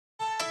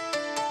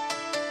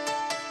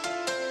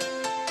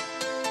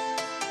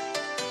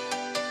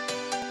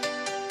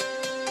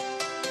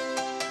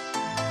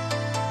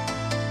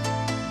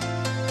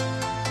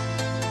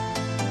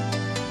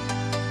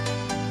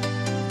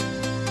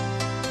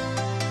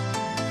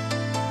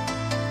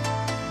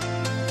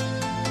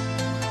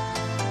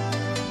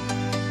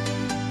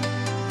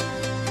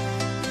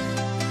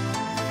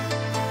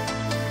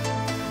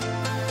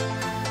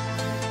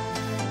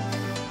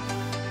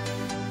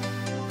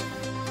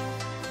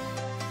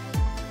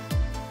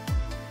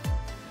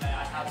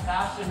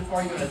fashion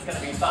for you, and it's going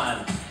to be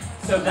fun.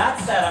 So that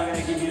said, I'm going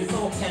to give you just a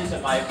little hint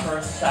of my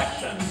first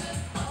section.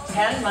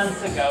 10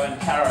 months ago in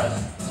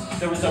Paris,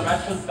 there was a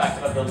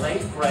retrospective of the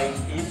late, great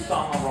Yves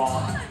Saint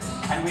Laurent,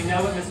 and we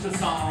know what Mr.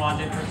 Saint Laurent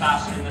did for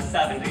fashion in the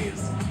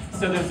 70s.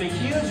 So there's a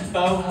huge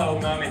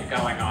boho moment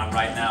going on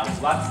right now.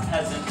 Lux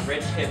peasant,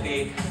 rich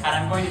hippie, and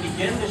I'm going to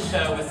begin the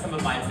show with some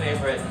of my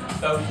favorite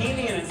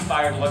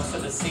bohemian-inspired looks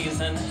of the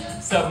season.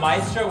 So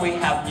Maestro, we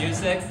have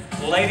music.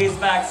 Ladies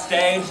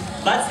backstage,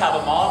 let's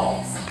have a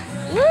model.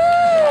 Woo!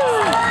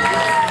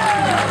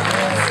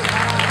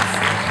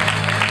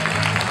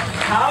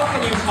 How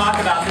can you talk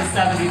about the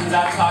 70s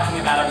without talking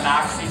about a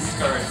maxi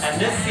skirt?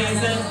 And this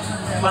season,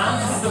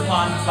 flounces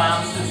upon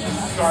flounces and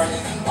skirts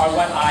are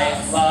what I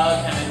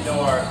love and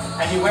adore.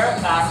 And you wear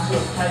it back to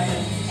a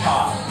peasant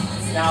top.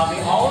 Now,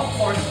 the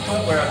all-important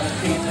footwear of the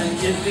season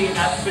is the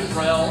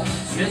espadrille.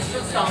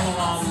 Mr. Saint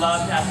Laurent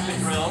loved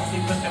espadrilles. He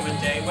put them with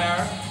day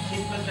wear.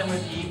 He put them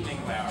with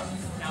evening wear.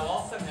 Now,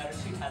 also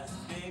notice she has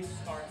big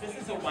scarf. This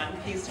is a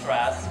one-piece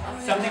dress.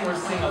 Something we're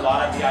seeing a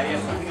lot of, the idea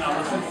of something that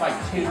almost looks like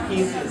two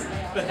pieces.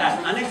 But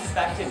that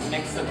unexpected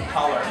mix of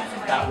color,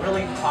 that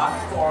really hot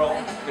coral,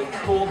 that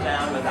cooled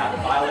down with that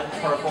violet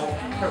purple,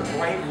 her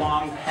great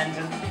long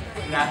pendant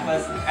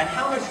necklace, and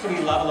how much do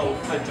we love a little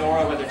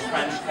fedora with a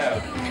trench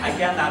coat?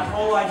 Again, that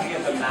whole idea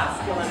of the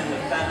masculine and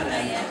the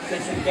feminine,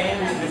 it's a game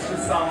that Mr.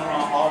 Saint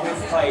Laurent always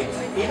played.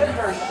 Even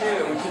her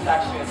shoe, which is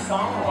actually a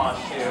Saint Laurent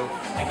shoe,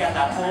 again,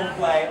 that whole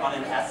play on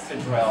an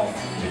espadrille,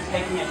 just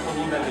taking it to a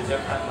little bit of a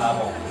different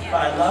level.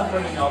 But I love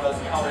bringing all those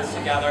colors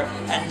together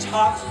and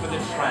topped with a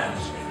trench.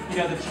 You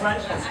know, the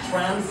trench has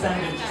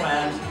transcended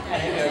trend, and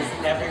it goes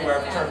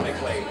everywhere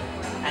perfectly.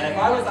 And if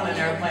I was on an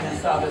airplane and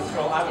saw this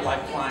girl, I would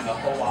like flying a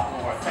whole lot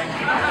more. Thank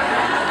you.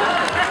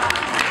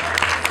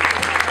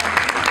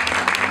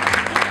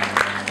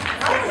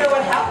 I don't know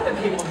what happened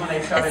to people when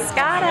they started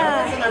flying.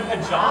 Everyone's in their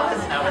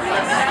pajamas now. It's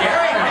like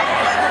scaring me.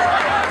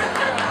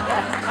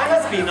 I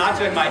must be not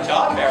doing my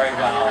job very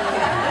well.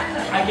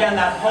 Again,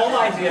 that whole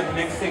idea of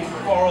mixing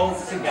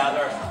corals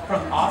together,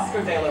 from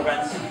Oscar de la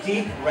Renta to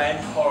deep red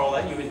coral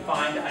that you would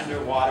find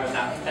underwater in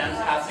that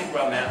fantastic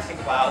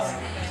romantic blouse.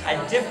 A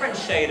different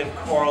shade of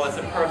coral is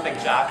a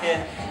perfect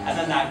jacket, and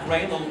then that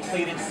great little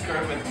pleated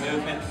skirt with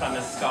movement from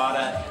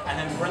Escada, and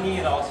then bringing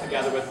it all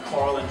together with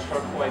coral and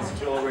turquoise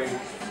jewelry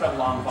from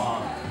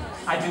Lanvin.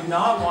 I do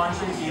not want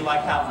you to be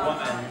like that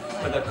woman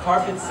with a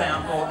carpet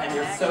sample and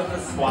your sofa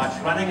swatch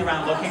running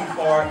around looking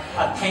for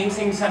a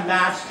painting to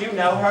match. Do you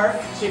know her?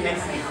 She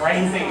makes me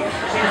crazy.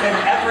 She's in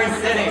every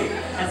city.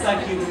 It's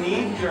like you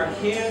need your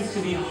hues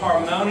to be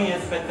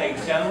harmonious, but they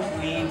don't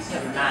need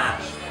to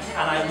match.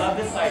 And I love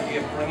this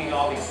idea of bringing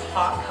all these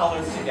hot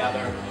colors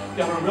together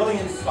that were really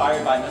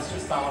inspired by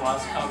Mr. Saint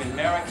Laurent's home in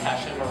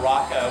Marrakesh in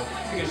Morocco,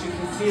 because you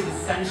can see the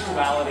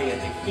sensuality and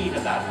the heat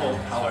of that whole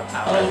color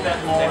palette. A little bit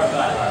more of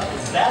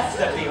a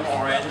zest of the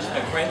orange,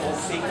 a great little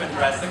sequin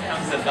dress that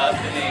comes above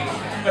the knee.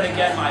 But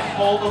again, my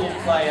whole little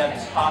play of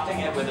topping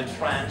it with a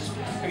trench,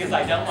 because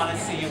I don't want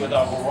to see you with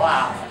a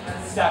wrap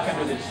stuck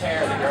under the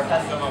chair that your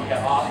husband won't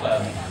get off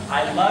of.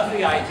 I love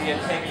the idea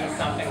of taking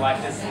something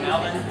like this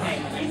melon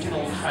pink easy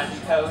little trench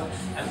coat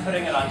and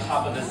putting it on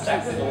top of this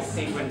sexy little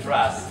sequin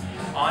dress.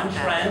 On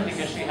trend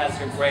because she has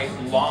her great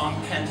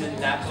long pendant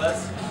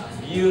necklace,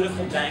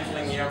 beautiful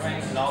dangling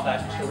earrings, and all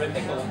that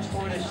terrific little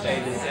tortoise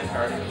shade is in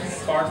her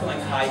sparkling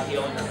high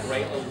heel and her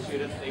great little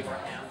Judith Lieber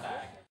hand.